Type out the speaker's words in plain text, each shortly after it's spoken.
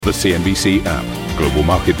The CNBC app. Global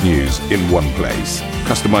market news in one place.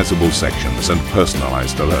 Customizable sections and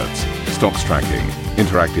personalized alerts. Stocks tracking,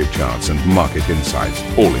 interactive charts and market insights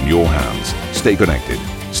all in your hands. Stay connected.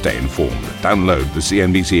 Stay informed. Download the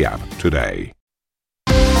CNBC app today.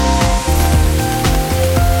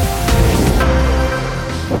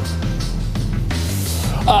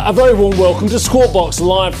 A very warm welcome to Squawk Box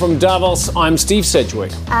live from Davos. I'm Steve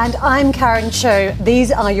Sedgwick. And I'm Karen Cho.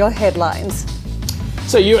 These are your headlines.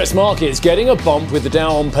 So US markets getting a bump with the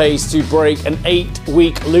Dow on pace to break an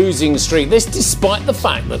 8-week losing streak. This despite the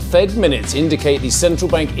fact that Fed minutes indicate the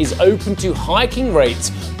central bank is open to hiking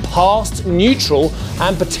rates past neutral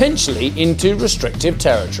and potentially into restrictive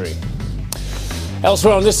territory.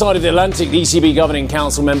 Elsewhere on this side of the Atlantic, the ECB Governing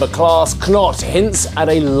Council member Klaas Knot hints at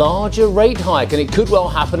a larger rate hike, and it could well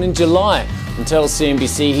happen in July, and tells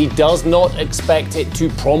CNBC he does not expect it to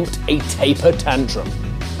prompt a taper tantrum.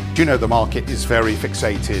 Do you know the market is very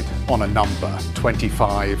fixated on a number,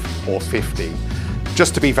 25 or 50?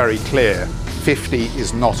 Just to be very clear, 50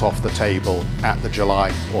 is not off the table at the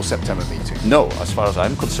July or September meeting. No, as far as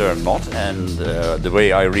I'm concerned, not. And the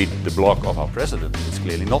way I read the blog of our president, it's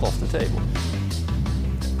clearly not off the table.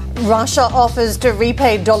 Russia offers to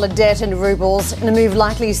repay dollar debt in rubles in a move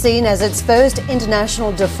likely seen as its first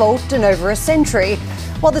international default in over a century,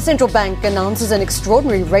 while the central bank announces an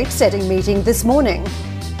extraordinary rate-setting meeting this morning.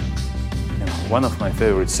 One of my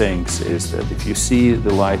favorite sayings is that if you see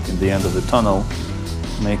the light in the end of the tunnel,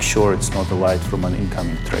 make sure it's not the light from an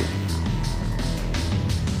incoming train.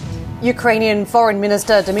 Ukrainian Foreign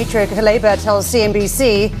Minister Dmytro Kuleba tells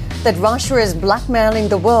CNBC that Russia is blackmailing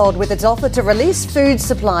the world with its offer to release food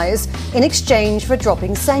supplies in exchange for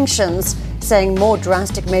dropping sanctions, saying more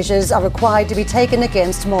drastic measures are required to be taken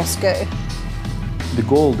against Moscow. The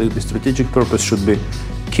goal, the strategic purpose should be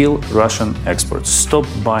kill Russian exports. Stop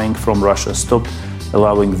buying from Russia. Stop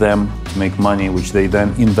allowing them to make money, which they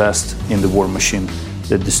then invest in the war machine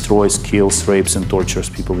that destroys, kills, rapes, and tortures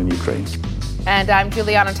people in Ukraine. And I'm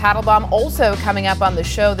Juliana Tattlebaum. Also coming up on the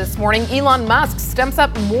show this morning, Elon Musk stumps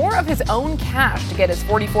up more of his own cash to get his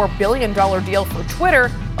 $44 billion deal for Twitter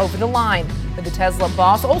over the line. With the Tesla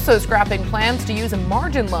boss also scrapping plans to use a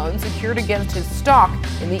margin loan secured against his stock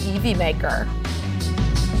in the EV maker.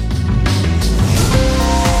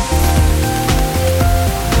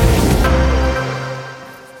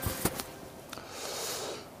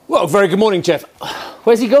 Well, very good morning, Jeff.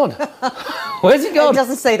 Where's he gone? Where's he gone? It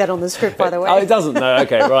doesn't say that on the script, by the way. Oh, it doesn't? No,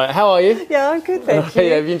 okay, right. How are you? Yeah, I'm good, thank you.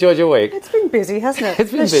 Yeah, have you enjoyed your week? It's been busy, hasn't it?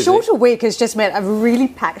 It's been busy. A shorter week has just meant a really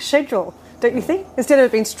packed schedule, don't you think? Instead of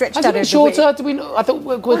it being stretched out over the week. Shorter? Do we? I thought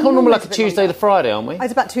we're normally like a Tuesday to Friday, aren't we?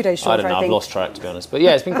 It's about 2 days shorter, I don't know. I've lost track, to be honest. But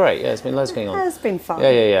yeah, it's been great. Yeah, it's been loads going on. It's been fun.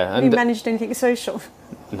 Yeah. Have you managed anything social?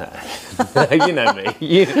 No. You know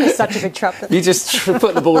me. Such a big trap. You just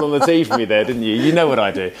put the ball on the tee for me there, didn't you? You know what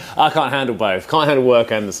I do. I can't handle both. Can't handle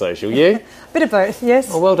work and the social. You? Bit of both, yes.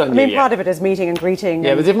 Oh, well done. I mean, part of it is meeting and greeting.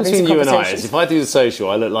 Yeah, but the difference between you and I is if I do the social,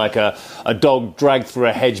 I look like a dog dragged through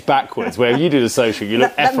a hedge backwards, where if you do the social, you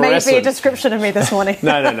look effervescent. That may be a description of me this morning.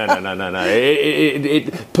 No.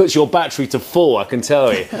 It puts your battery to full, I can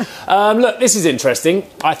tell you. Look, this is interesting,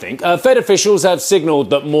 I think. Fed officials have signalled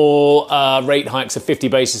that more rate hikes of 50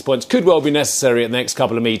 basis points could well be necessary at the next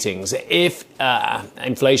couple of meetings if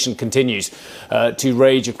inflation continues to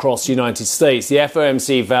rage across the United States. The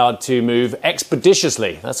FOMC vowed to move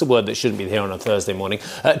expeditiously, that's a word that shouldn't be here on a Thursday morning,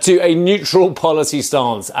 to a neutral policy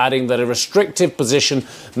stance, adding that a restrictive position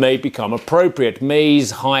may become appropriate. May's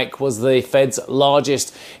hike was the Fed's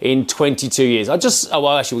largest in 22 years. Actually,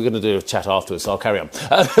 we're going to do a chat afterwards, so I'll carry on.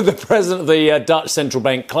 The president of the Dutch central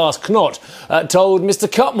bank, Klaas Knot, told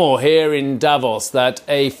Mr. Cutmore here in Davos that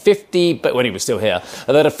when he was still here,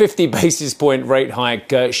 that a 50 basis point rate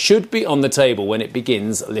hike should be on the table when it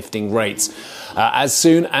begins lifting rates as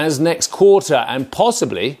soon as next quarter and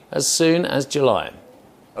possibly as soon as July.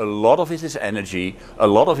 A lot of it is energy. A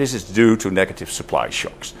lot of it is due to negative supply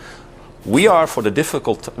shocks. We stand for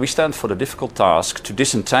the difficult task to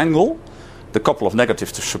disentangle the couple of negative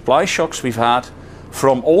supply shocks we've had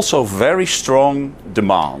from also very strong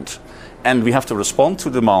demand. And we have to respond to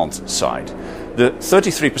demand side. The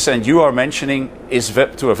 33% you are mentioning is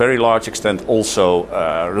to a very large extent also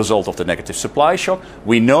a result of the negative supply shock.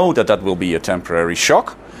 We know that will be a temporary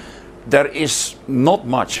shock. There is not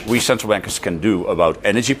much we central bankers can do about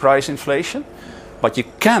energy price inflation, but you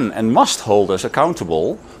can and must hold us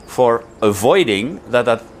accountable for avoiding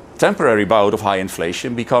that temporary bout of high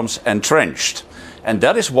inflation becomes entrenched. And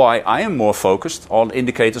that is why I am more focused on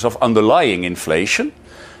indicators of underlying inflation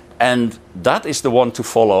And that is the one to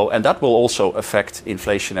follow, and that will also affect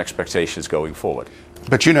inflation expectations going forward.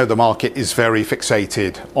 But you know the market is very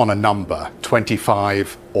fixated on a number,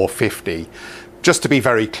 25 or 50. Just to be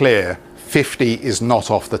very clear, 50 is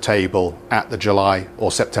not off the table at the July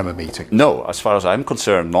or September meeting. No, as far as I'm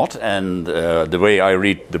concerned, not. And the way I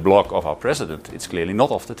read the blog of our president, it's clearly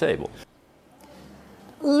not off the table.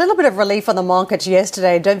 A little bit of relief on the markets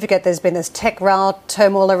yesterday. Don't forget there's been this tech rout,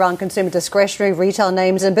 turmoil around consumer discretionary, retail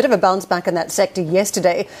names, and a bit of a bounce back in that sector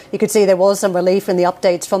yesterday. You could see there was some relief in the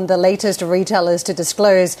updates from the latest retailers to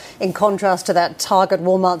disclose, in contrast to that Target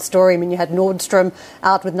Walmart story. I mean, you had Nordstrom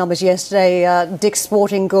out with numbers yesterday, Dick's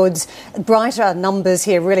Sporting Goods, brighter numbers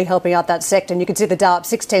here really helping out that sector. And you can see the Dow up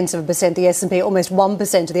 0.6%, the S&P almost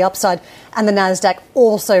 1% to the upside, and the Nasdaq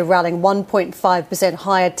also rallying 1.5%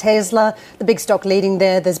 higher. Tesla, the big stock leading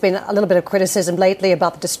there. There's been a little bit of criticism lately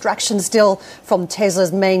about the distraction still from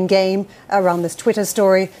Tesla's main game around this Twitter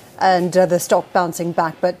story and the stock bouncing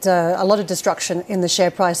back. But a lot of destruction in the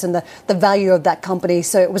share price and the value of that company.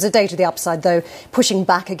 So it was a day to the upside, though, pushing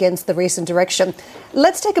back against the recent direction.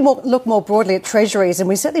 Let's take a look more broadly at treasuries. And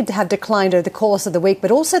we certainly have declined over the course of the week,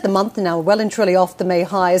 but also the month now, well and truly off the May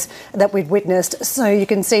highs that we've witnessed. So you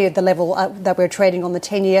can see at the level that we're trading on the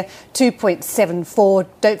 10-year, 2.74.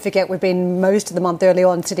 Don't forget, we've been most of the month early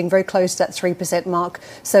on sitting very close to that 3% mark.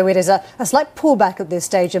 So it is a slight pullback at this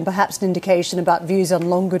stage and perhaps an indication about views on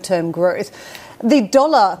longer-term growth. The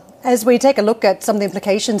dollar, as we take a look at some of the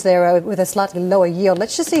implications there with a slightly lower yield,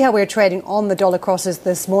 let's just see how we're trading on the dollar crosses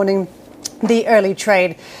this morning. The early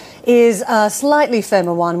trade is a slightly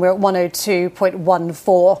firmer one. We're at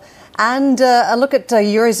 102.14. And a look at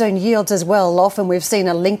Eurozone yields as well. Often we've seen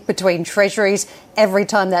a link between treasuries. Every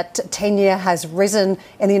time that 10-year has risen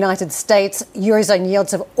in the United States, Eurozone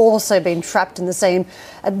yields have also been trapped in the same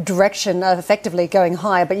direction, effectively going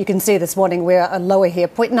higher. But you can see this morning we're lower here,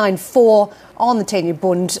 0.94 on the 10-year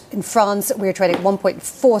Bund. In France, we're trading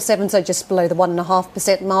 1.47, so just below the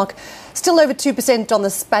 1.5% mark. Still over 2% on the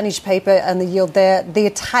Spanish paper and the yield there. The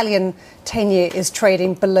Italian 10-year is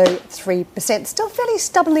trading below 3%. Still fairly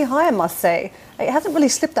stubbornly high, I must say. It hasn't really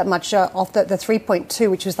slipped that much off the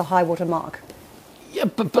 3.2, which was the high water mark. Yeah,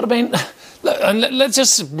 but I mean, let's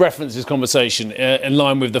just reference this conversation in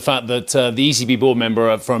line with the fact that the ECB board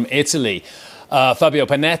member from Italy, Fabio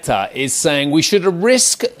Panetta, is saying we should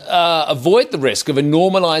avoid the risk of a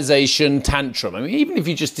normalisation tantrum. I mean, even if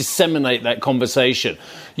you just disseminate that conversation,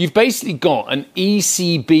 you've basically got an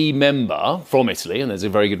ECB member from Italy, and there's a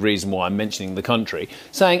very good reason why I'm mentioning the country,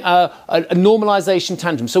 saying a normalisation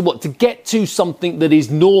tantrum. So what, to get to something that is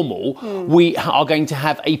normal, we are going to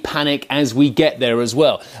have a panic as we get there as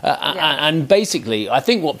well. And basically, I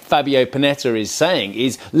think what Fabio Panetta is saying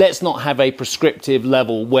is let's not have a prescriptive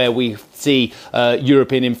level where we see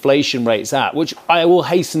European inflation rates at, which I will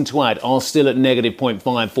hasten to add are still at negative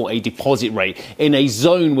 0.5 for a deposit rate in a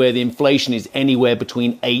zone where the inflation is anywhere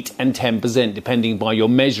between 8 and 10%, depending by your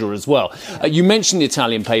measure as well. You mentioned the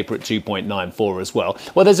Italian paper at 2.94 as well.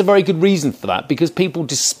 Well, there's a very good reason for that, because people,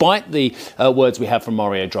 despite the words we have from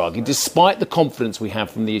Mario Draghi, despite the confidence we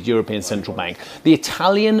have from the European Central Bank, the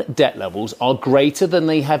Italian debt levels are greater than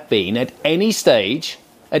they have been at any stage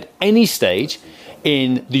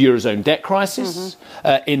in the Eurozone debt crisis,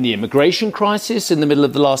 in the immigration crisis in the middle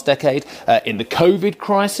of the last decade, in the COVID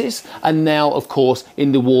crisis, and now, of course,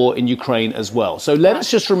 in the war in Ukraine as well. So let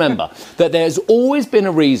us just remember that there's always been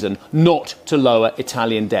a reason not to lower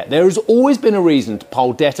Italian debt. There has always been a reason to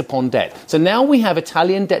pile debt upon debt. So now we have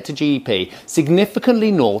Italian debt to GDP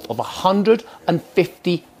significantly north of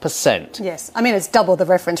 150%. Yes, I mean, it's double the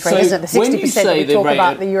reference rate, isn't it? The 60% that we talk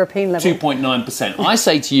about the European level. 2.9%. I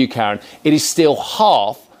say to you, Karen, it is still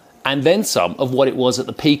half and then some of what it was at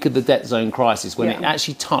the peak of the debt zone crisis, when it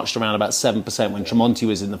actually touched around about 7% when Tremonti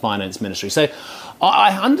was in the finance ministry. So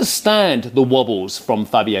I understand the wobbles from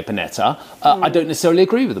Fabio Panetta. I don't necessarily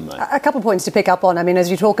agree with them, though. A couple of points to pick up on. I mean,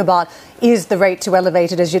 as you talk about, is the rate too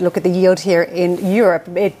elevated as you look at the yield here in Europe?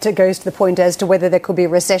 It goes to the point as to whether there could be a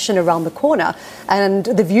recession around the corner. And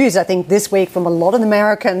the views, I think, this week from a lot of the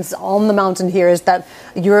Americans on the mountain here is that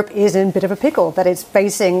Europe is in a bit of a pickle, that it's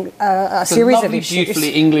facing a series of issues. Beautifully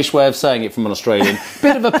English way of saying it from an Australian.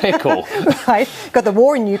 Bit of a pickle. Right. Got the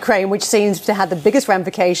war in Ukraine, which seems to have the biggest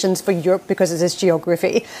ramifications for Europe because of this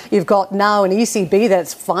geography. You've got now an ECB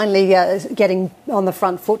that's finally getting on the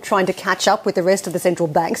front foot, trying to catch up with the rest of the central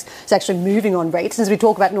banks. It's actually moving on rates. As we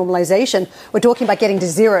talk about normalisation, we're talking about getting to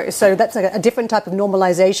zero. So that's a different type of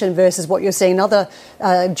normalisation versus what you're seeing in other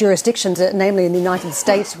jurisdictions, namely in the United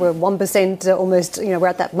States, where 1% almost, we're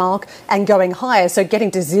at that mark and going higher. So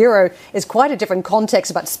getting to zero is quite a different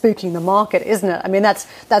context about spooking the market, isn't it? I mean,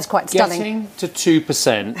 that's quite stunning. Getting to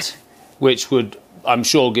 2%, which would, I'm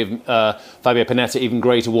sure, give Fabio Panetta even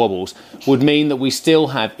greater wobbles, would mean that we still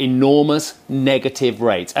have enormous negative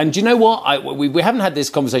rates. And do you know what? We haven't had this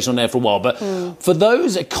conversation on air for a while, but for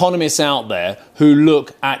those economists out there who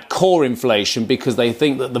look at core inflation because they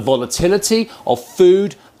think that the volatility of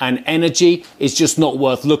food and energy is just not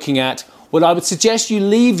worth looking at, well, I would suggest you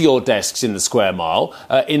leave your desks in the Square Mile,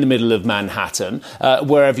 in the middle of Manhattan,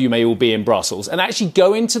 wherever you may all be in Brussels, and actually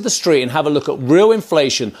go into the street and have a look at real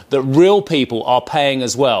inflation that real people are paying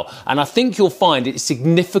as well. And I think you'll find it's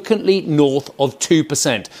significantly north of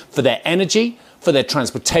 2% for their energy, for their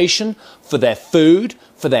transportation, for their food,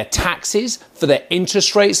 for their taxes, for their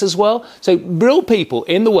interest rates as well. So real people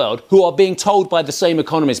in the world who are being told by the same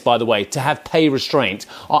economists, by the way, to have pay restraint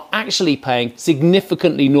are actually paying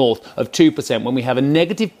significantly north of 2% when we have a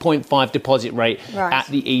negative 0.5 deposit rate at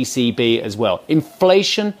the ECB as well.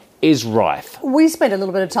 Inflation is rife. We spent a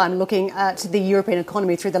little bit of time looking at the European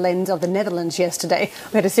economy through the lens of the Netherlands yesterday.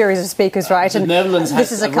 We had a series of speakers, right? The Netherlands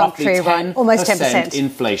this is a country, right? Almost 10%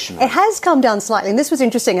 inflation. It has come down slightly, and this was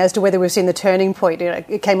interesting as to whether we've seen the turning point.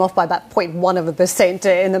 It came off by about 0.1%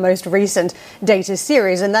 in the most recent data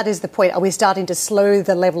series, and that is the point. Are we starting to slow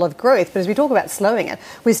the level of growth? But as we talk about slowing it,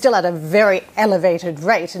 we're still at a very elevated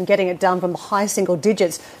rate, and getting it down from high single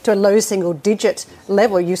digits to a low single digit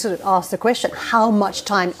level. You sort of ask the question, how much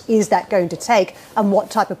time is that going to take, and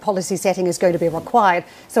what type of policy setting is going to be required?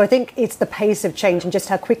 So I think it's the pace of change and just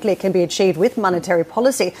how quickly it can be achieved with monetary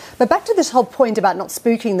policy. But back to this whole point about not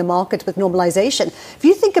spooking the market with normalisation. If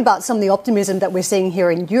you think about some of the optimism that we're seeing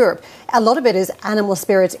here in Europe, a lot of it is animal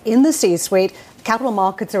spirits in the C-suite. Capital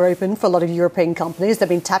markets are open for a lot of European companies. They've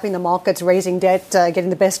been tapping the markets, raising debt, getting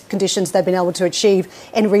the best conditions they've been able to achieve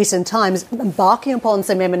in recent times, embarking upon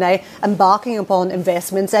some M&A, embarking upon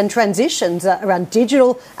investments and transitions around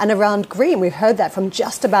digital and around green. We've heard that from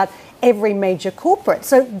just about every major corporate.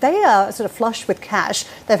 So they are sort of flush with cash.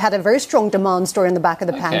 They've had a very strong demand story in the back of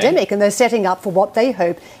the pandemic, and they're setting up for what they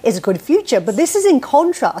hope is a good future. But this is in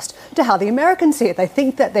contrast to how the Americans see it. They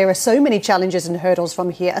think that there are so many challenges and hurdles from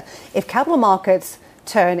here. If capital markets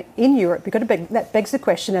turn in Europe, that begs the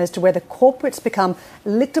question as to whether corporates become a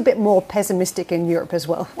little bit more pessimistic in Europe as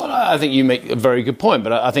well. Well, I think you make a very good point,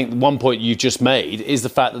 but I think one point you've just made is the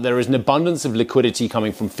fact that there is an abundance of liquidity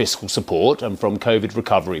coming from fiscal support and from COVID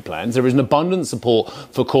recovery plans. There is an abundant support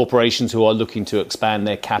for corporations who are looking to expand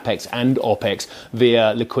their capex and opex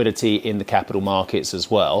via liquidity in the capital markets as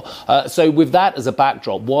well. So with that as a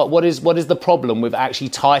backdrop, what is the problem with actually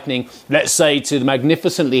tightening, let's say, to the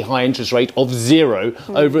magnificently high interest rate of 0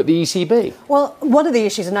 over at the ECB? Well, one of the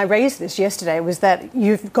issues, and I raised this yesterday, was that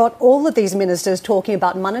you've got all of these ministers talking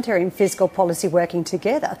about monetary and fiscal policy working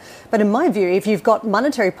together. But in my view, if you've got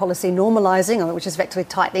monetary policy normalising, which is effectively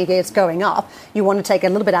tightening, it's going up, you want to take a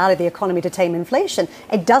little bit out of the economy to tame inflation.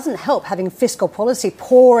 It doesn't help having fiscal policy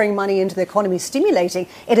pouring money into the economy, stimulating.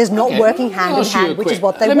 It is not working hand in hand, which is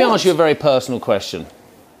what they want. Let me ask you a very personal question.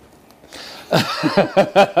 Need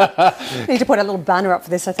to put a little banner up for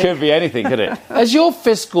this, I think. Could be anything, could it? Has your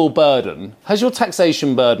fiscal burden, has your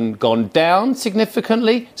taxation burden gone down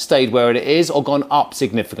significantly, stayed where it is, or gone up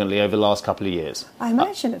significantly over the last couple of years? I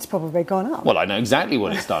imagine it's probably gone up. Well, I know exactly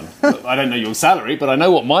what it's done. I don't know your salary, but I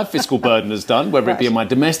know what my fiscal burden has done, whether it be on my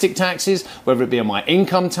domestic taxes, whether it be on my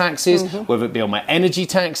income taxes, whether it be on my energy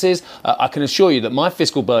taxes. I can assure you that my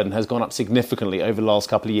fiscal burden has gone up significantly over the last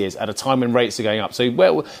couple of years at a time when rates are going up.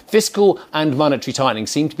 So fiscal and monetary tightening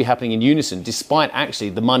seem to be happening in unison, despite actually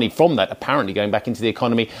the money from that apparently going back into the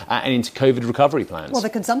economy and into COVID recovery plans. Well, the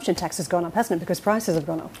consumption tax has gone up, hasn't it, because prices have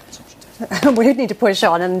gone up. We need to push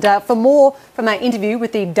on. And for more from our interview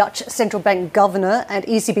with the Dutch Central Bank Governor and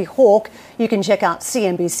ECB hawk, you can check out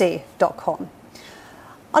cnbc.com.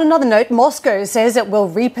 On another note, Moscow says it will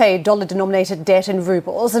repay dollar-denominated debt in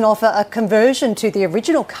rubles and offer a conversion to the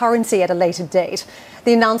original currency at a later date.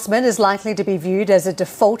 The announcement is likely to be viewed as a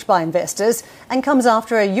default by investors and comes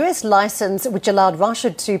after a US license which allowed Russia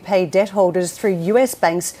to pay debt holders through US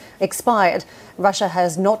banks expired. Russia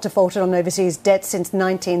has not defaulted on overseas debt since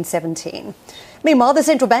 1917. Meanwhile, the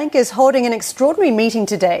central bank is holding an extraordinary meeting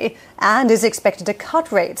today and is expected to cut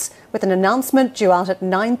rates with an announcement due out at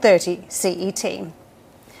 9:30 CET.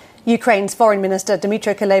 Ukraine's Foreign Minister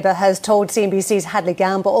Dmytro Kuleba has told CNBC's Hadley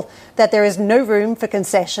Gamble that there is no room for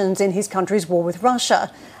concessions in his country's war with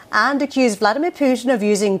Russia, and accused Vladimir Putin of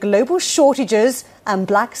using global shortages and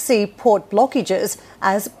Black Sea port blockages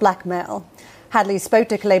as blackmail. Hadley spoke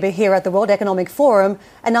to Kuleba here at the World Economic Forum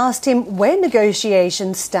and asked him where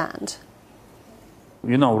negotiations stand.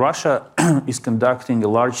 You know, Russia is conducting a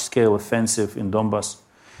large-scale offensive in Donbass.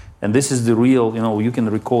 And this is the real, you can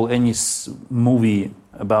recall any movie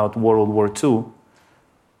about World War II,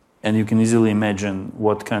 and you can easily imagine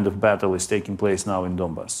what kind of battle is taking place now in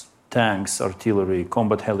Donbass. Tanks, artillery,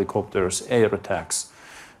 combat helicopters, air attacks,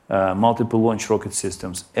 multiple launch rocket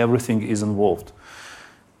systems, everything is involved.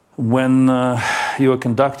 When you are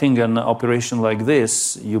conducting an operation like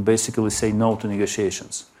this, you basically say no to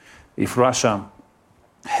negotiations. If Russia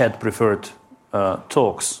had preferred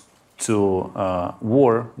talks to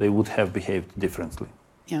war, they would have behaved differently.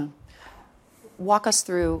 Yeah. Walk us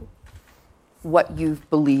through what you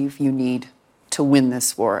believe you need to win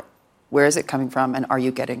this war. Where is it coming from, and are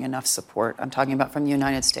you getting enough support? I'm talking about from the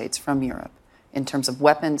United States, from Europe, in terms of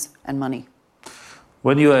weapons and money.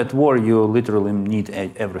 When you're at war, you literally need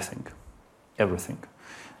everything. Everything.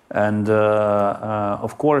 And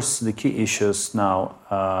of course, the key issues now,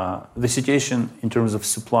 the situation in terms of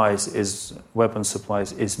supplies, weapon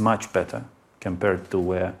supplies, is much better compared to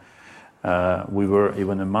where we were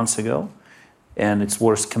even a month ago. And it's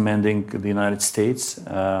worth commending the United States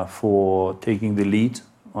for taking the lead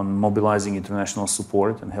on mobilizing international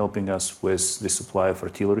support and helping us with the supply of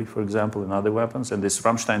artillery, for example, and other weapons. And this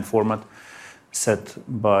Ramstein format set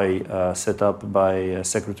up by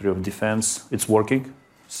Secretary of Defense, it's working.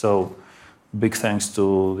 So big thanks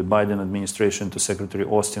to the Biden administration, to Secretary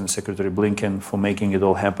Austin, Secretary Blinken for making it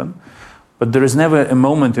all happen. But there is never a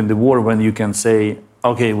moment in the war when you can say,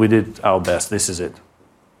 okay, we did our best, this is it.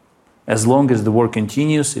 As long as the war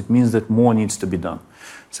continues, it means that more needs to be done.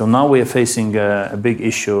 So now we are facing a big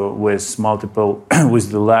issue with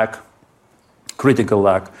with the critical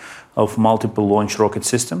lack of multiple launch rocket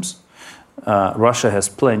systems. Russia has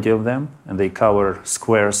plenty of them, and they cover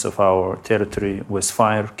squares of our territory with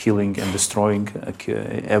fire, killing and destroying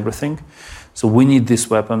everything. So we need these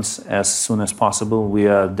weapons as soon as possible. We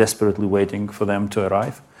are desperately waiting for them to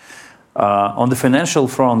arrive. On the financial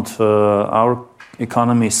front, our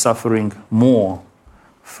economy is suffering more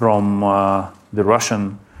from the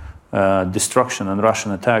Russian destruction and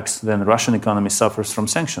Russian attacks than the Russian economy suffers from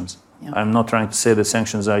sanctions. Yeah. I'm not trying to say that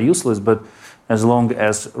sanctions are useless, but as long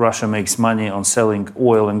as Russia makes money on selling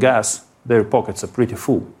oil and gas, their pockets are pretty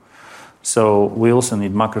full. So we also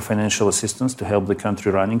need macro-financial assistance to help the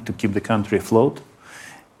country running, to keep the country afloat.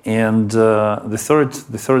 And the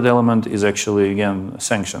third element is actually, again,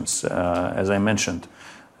 sanctions. As I mentioned,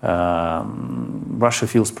 Russia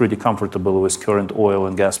feels pretty comfortable with current oil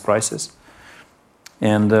and gas prices.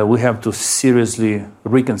 And we have to seriously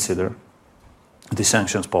reconsider the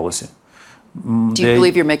sanctions policy. Do you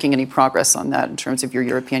believe you're making any progress on that in terms of your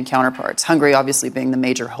European counterparts? Hungary obviously being the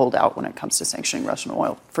major holdout when it comes to sanctioning Russian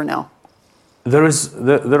oil for now. There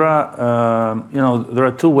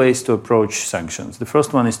are two ways to approach sanctions. The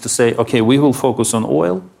first one is to say, okay, we will focus on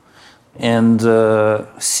oil and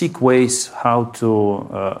seek ways how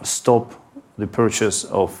to stop the purchase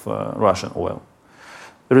of Russian oil.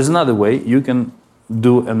 There is another way. You can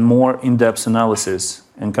do a more in-depth analysis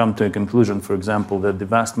and come to a conclusion, for example, that the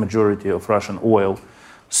vast majority of Russian oil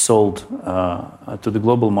sold to the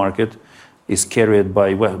global market is carried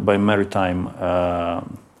by maritime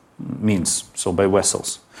means, so by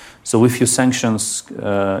vessels. So if you sanctions,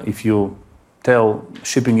 if you tell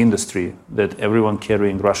shipping industry that everyone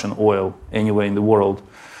carrying Russian oil anywhere in the world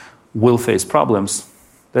will face problems,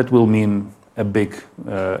 that will mean a big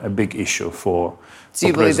issue for. So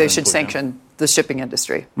you believe they should sanction the shipping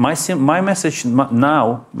industry? My message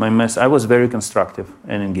now, I was very constructive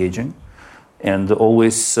and engaging, and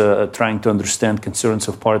always trying to understand concerns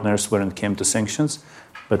of partners when it came to sanctions.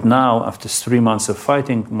 But now, after 3 months of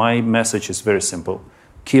fighting, my message is very simple: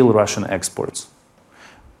 kill Russian exports.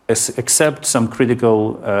 Accept some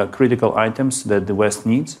critical items that the West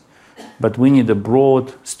needs, but we need a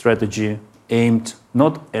broad strategy aimed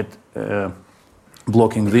not at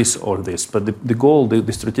blocking this or this, but the goal,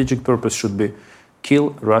 the strategic purpose should be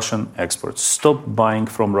kill Russian exports. Stop buying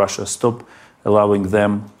from Russia. Stop allowing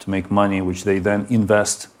them to make money, which they then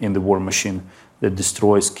invest in the war machine that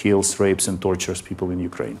destroys, kills, rapes, and tortures people in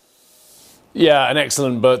Ukraine. Yeah, an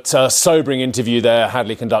excellent but sobering interview there,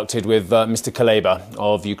 Hadley conducted with Mr. Kuleba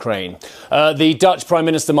of Ukraine. The Dutch Prime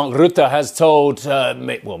Minister Mark Rutte has told,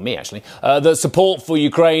 me actually, that support for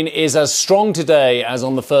Ukraine is as strong today as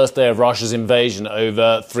on the first day of Russia's invasion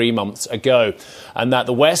over 3 months ago, and that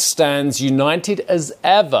the West stands united as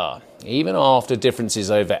ever, even after differences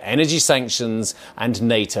over energy sanctions and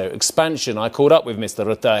NATO expansion. I caught up with Mr.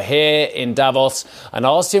 Rutte here in Davos and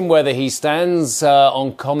asked him whether he stands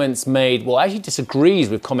on comments made, actually disagrees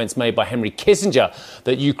with comments made by Henry Kissinger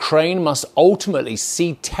that Ukraine must ultimately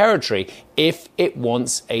cede territory if it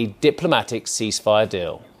wants a diplomatic ceasefire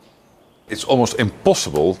deal. It's almost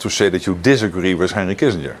impossible to say that you disagree with Henry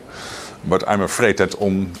Kissinger. But I'm afraid that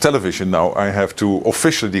on television now I have to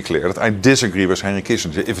officially declare that I disagree with Henry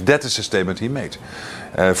Kissinger, if that is the statement he made.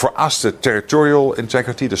 For us, the territorial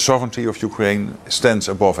integrity, the sovereignty of Ukraine stands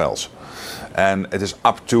above else. And it is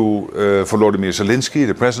up to Volodymyr Zelensky,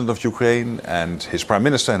 the president of Ukraine, and his prime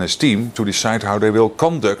minister and his team to decide how they will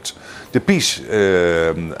conduct the peace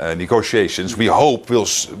negotiations we hope will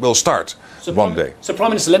start one day. So, Prime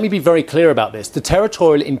Minister, let me be very clear about this. The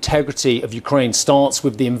territorial integrity of Ukraine starts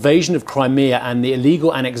with the invasion of Crimea and the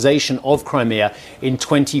illegal annexation of Crimea in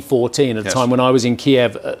 2014, at the time when I was in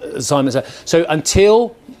Kiev. So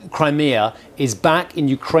until Crimea is back in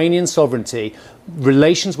Ukrainian sovereignty,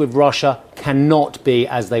 relations with Russia cannot be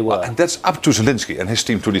as they were. And that's up to Zelensky and his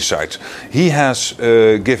team to decide. He has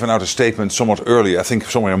given out a statement somewhat early, I think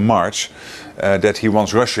somewhere in March, that he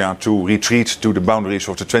wants Russia to retreat to the boundaries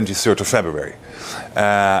of the 23rd of February.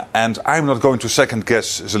 And I'm not going to second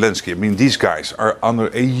guess Zelensky. I mean, these guys are under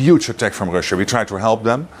a huge attack from Russia. We try to help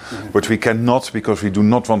them, but we cannot, because we do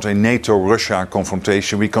not want a NATO-Russia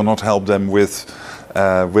confrontation. We cannot help them with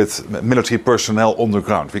military personnel on the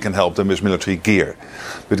ground. We can help them with military gear.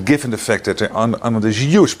 But given the fact that they're under this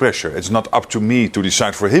huge pressure, it's not up to me to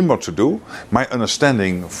decide for him what to do. My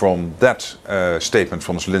understanding from that statement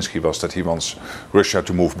from Zelensky was that he wants Russia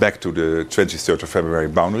to move back to the 23rd of February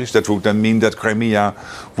boundaries. That would then mean that Crimea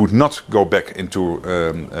would not go back into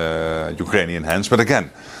Ukrainian hands. But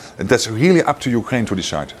again, that's really up to Ukraine to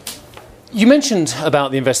decide. You mentioned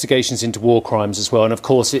about the investigations into war crimes as well, and of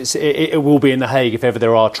course it will be in The Hague if ever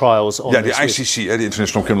there are trials on the ICC, the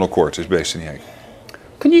International Criminal Court, is based in The Hague.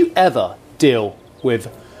 Can you ever deal with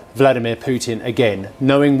Vladimir Putin again,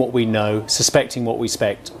 knowing what we know, suspecting what we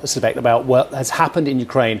suspect about what has happened in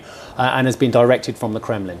Ukraine and has been directed from the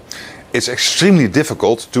Kremlin? It's extremely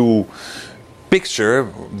difficult to picture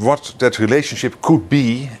what that relationship could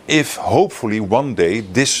be if hopefully one day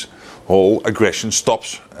this whole aggression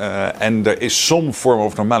stops and there is some form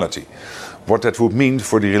of normality. What that would mean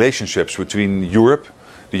for the relationships between Europe,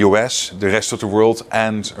 the US, the rest of the world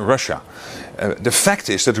and Russia. The fact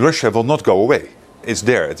is that Russia will not go away. It's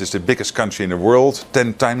there. It is the biggest country in the world,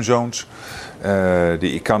 10 time zones.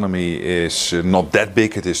 The economy is not that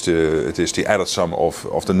big. It is the added sum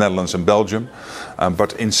of the Netherlands and Belgium.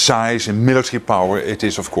 But in size, in military power, it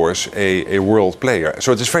is of course a world player.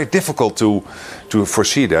 So it is very difficult to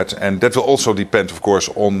foresee that. And that will also depend, of course,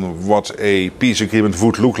 on what a peace agreement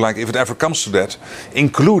would look like if it ever comes to that,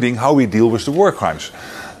 including how we deal with the war crimes.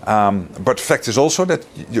 But the fact is also that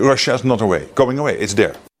Russia is not going away. It's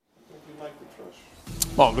there.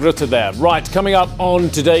 Mark Rutte there. Right, coming up on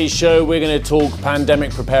today's show, we're going to talk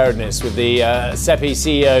pandemic preparedness with the CEPI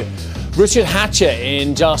CEO, Richard Hatcher,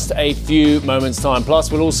 in just a few moments' time.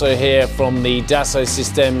 Plus, we'll also hear from the Dassault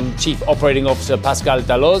Systèmes Chief Operating Officer, Pascal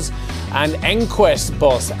Dalloz, and EnQuest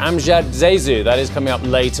boss, Amjad Zezou. That is coming up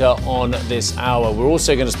later on this hour. We're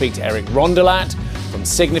also going to speak to Eric Rondelat from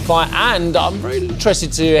Signify, and I'm very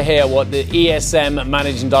interested to hear what the ESM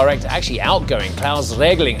Managing Director, actually outgoing, Klaus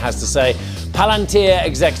Regling, has to say. Palantir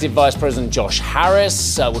Executive Vice President Josh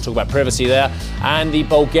Harris, we'll talk about privacy there, and the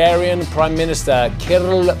Bulgarian Prime Minister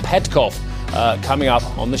Kirill Petkov coming up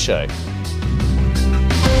on the show.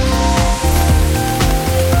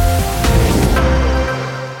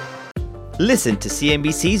 Listen to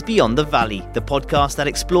CNBC's Beyond the Valley, the podcast that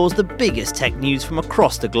explores the biggest tech news from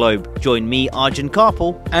across the globe. Join me, Arjun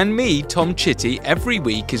Karpal. And me, Tom Chitty, every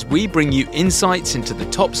week as we bring you insights into the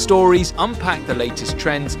top stories, unpack the latest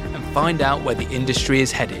trends, and find out where the industry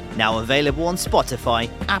is headed. Now available on Spotify,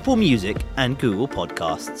 Apple Music, and Google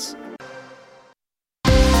Podcasts.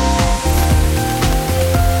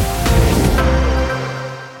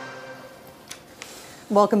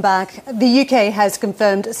 Welcome back. The UK has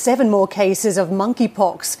confirmed 7 more cases of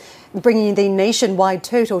monkeypox bringing the nationwide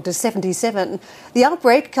total to 77. The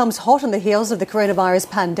outbreak comes hot on the heels of the coronavirus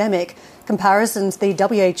pandemic. Comparisons the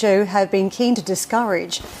WHO have been keen to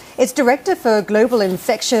discourage. Its director for global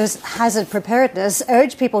infectious hazard preparedness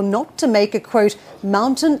urged people not to make a, quote,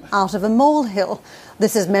 mountain out of a molehill.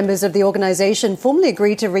 This as members of the organisation formally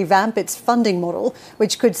agreed to revamp its funding model,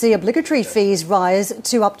 which could see obligatory fees rise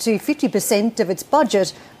to up to 50% of its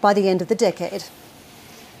budget by the end of the decade.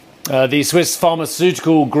 The Swiss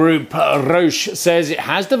pharmaceutical group Roche says it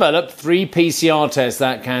has developed 3 PCR tests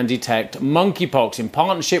that can detect monkeypox in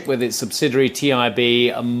partnership with its subsidiary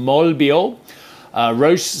TIB Molbiol.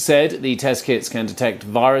 Roche said the test kits can detect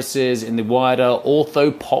viruses in the wider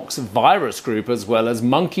orthopox virus group as well as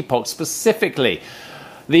monkeypox specifically.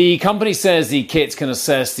 The company says the kits can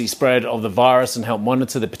assess the spread of the virus and help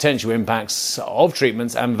monitor the potential impacts of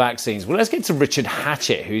treatments and vaccines. Well, let's get to Richard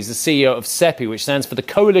Hatchett, who's the CEO of CEPI, which stands for the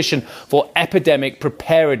Coalition for Epidemic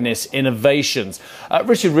Preparedness Innovations.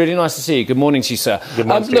 Richard, really nice to see you. Good morning to you, sir. Good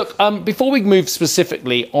morning, look, before we move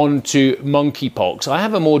specifically on to monkeypox, I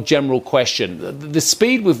have a more general question. The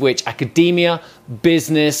speed with which academia,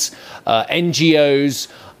 business, NGOs,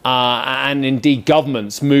 and indeed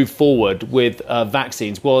governments move forward with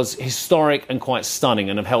vaccines was historic and quite stunning,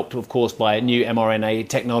 and have helped, of course, by new mRNA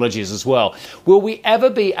technologies as well. Will we ever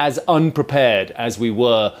be as unprepared as we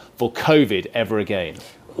were for COVID ever again?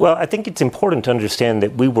 Well, I think it's important to understand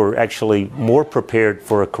that we were actually more prepared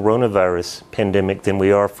for a coronavirus pandemic than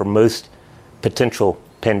we are for most potential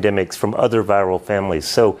pandemics from other viral families.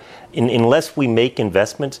 So unless we make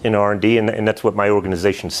investments in R&D, and that's what my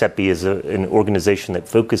organization, CEPI, is an organization that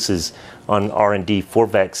focuses on R&D for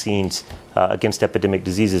vaccines against epidemic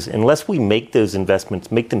diseases, unless we make those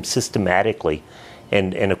investments, make them systematically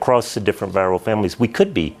and across the different viral families, we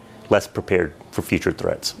could be less prepared for future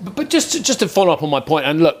threats. But just to follow up on my point,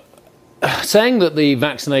 and look, saying that the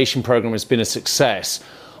vaccination program has been a success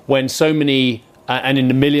when so many and in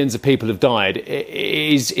the millions of people have died,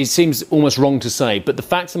 it seems almost wrong to say. But the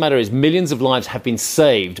fact of the matter is millions of lives have been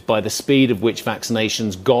saved by the speed of which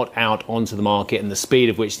vaccinations got out onto the market and the speed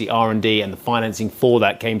of which the R&D and the financing for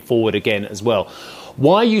that came forward again as well.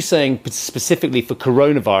 Why are you saying specifically for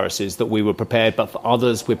coronaviruses that we were prepared, but for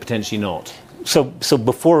others we're potentially not? So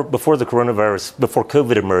before the coronavirus, before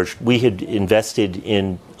COVID emerged, we had invested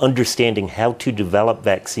in understanding how to develop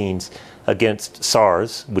vaccines against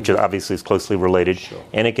SARS, which obviously is closely related,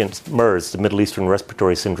 and against MERS, the Middle Eastern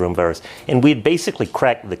Respiratory Syndrome virus. And we had basically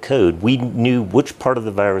cracked the code. We knew which part of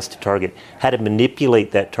the virus to target, how to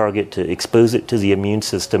manipulate that target to expose it to the immune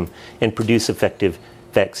system and produce effective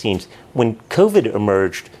vaccines. When COVID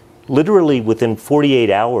emerged, literally within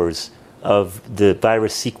 48 hours of the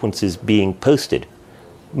virus sequences being posted,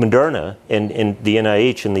 Moderna and the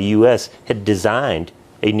NIH in the US had designed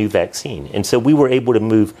a new vaccine. And so we were able to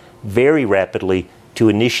move very rapidly to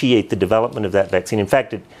initiate the development of that vaccine. In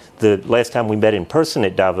fact, the last time we met in person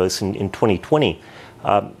at Davos in 2020,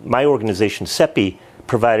 my organization, CEPI,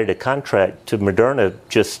 provided a contract to Moderna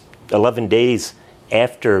just 11 days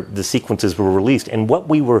after the sequences were released. And what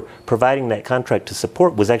we were providing that contract to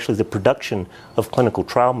support was actually the production of clinical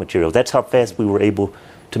trial material. That's how fast we were able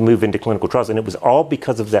to move into clinical trials. And it was all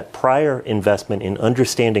because of that prior investment in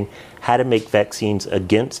understanding how to make vaccines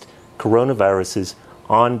against coronaviruses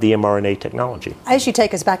on the mRNA technology. As you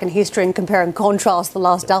take us back in history and compare and contrast the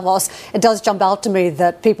last Davos, it does jump out to me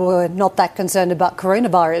that people were not that concerned about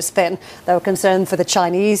coronavirus then. They were concerned for the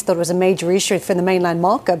Chinese, thought it was a major issue for the mainland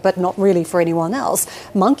market, but not really for anyone else.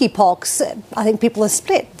 Monkeypox, I think people are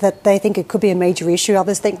split, that they think it could be a major issue.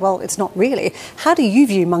 Others think, well, it's not really. How do you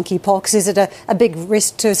view monkeypox? Is it a big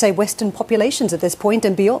risk to, say, Western populations at this point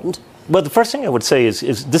and beyond? Well, the first thing I would say is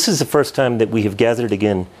this is the first time that we have gathered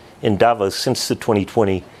again in Davos since the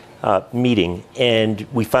 2020 meeting, and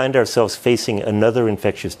we find ourselves facing another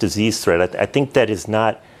infectious disease threat. I think that is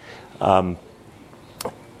not,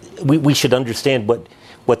 we should understand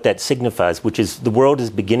what that signifies, which is the world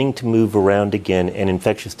is beginning to move around again, and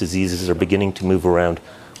infectious diseases are beginning to move around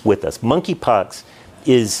with us. Monkeypox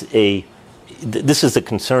is this is a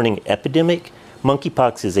concerning epidemic.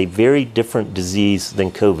 Monkeypox is a very different disease than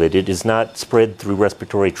COVID. It is not spread through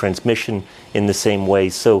respiratory transmission in the same way.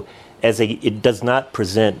 So it does not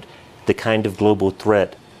present the kind of global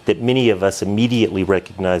threat that many of us immediately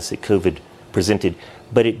recognize that COVID presented.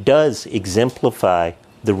 But it does exemplify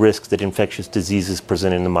the risks that infectious diseases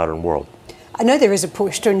present in the modern world. I know there is a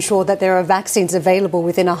push to ensure that there are vaccines available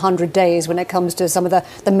within 100 days when it comes to some of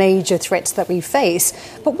the major threats that we face.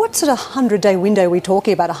 But what sort of 100-day window are we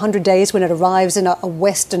talking about? 100 days when it arrives in a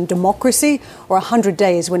Western democracy, or 100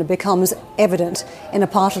 days when it becomes evident in a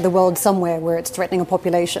part of the world somewhere where it's threatening a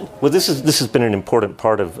population? Well, this has been an important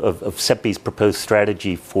part of CEPI's proposed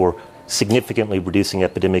strategy for significantly reducing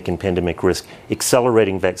epidemic and pandemic risk,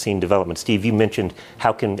 accelerating vaccine development. Steve, you mentioned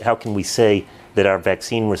how can we say that our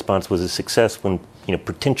vaccine response was a success when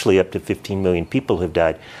potentially up to 15 million people have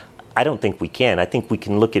died. I don't think we can. I think we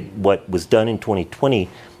can look at what was done in 2020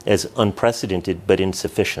 as unprecedented but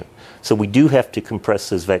insufficient. So we do have to compress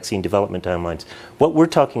those vaccine development timelines. What we're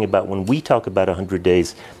talking about when we talk about 100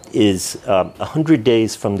 days is 100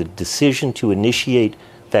 days from the decision to initiate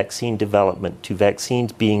vaccine development to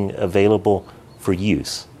vaccines being available for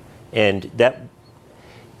use. And that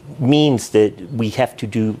means that we have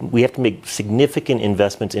to make significant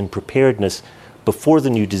investments in preparedness before the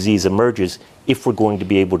new disease emerges if we're going to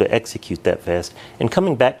be able to execute that fast. And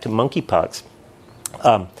coming back to monkeypox,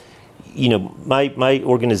 my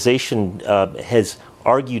organization has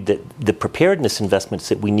argued that the preparedness investments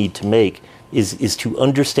that we need to make is to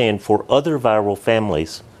understand for other viral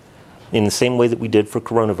families, in the same way that we did for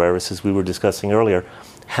coronavirus, as we were discussing earlier,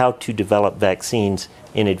 how to develop vaccines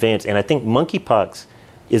in advance. And I think monkeypox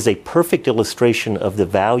is a perfect illustration of the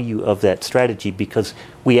value of that strategy, because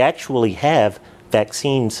we actually have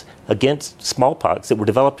vaccines against smallpox that were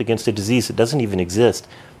developed against a disease that doesn't even exist,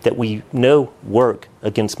 that we know work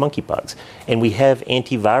against monkeypox. And we have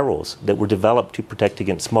antivirals that were developed to protect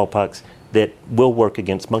against smallpox that will work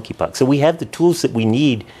against monkeypox. So we have the tools that we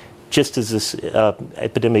need just as this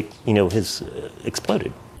epidemic, has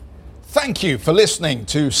exploded. Thank you for listening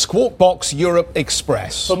to Squawk Box Europe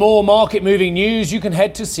Express. For more market-moving news, you can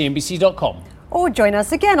head to CNBC.com. Or join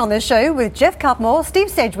us again on the show with Jeff Cutmore, Steve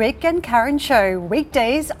Sedgwick and Karen Cho,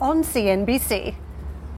 weekdays on CNBC.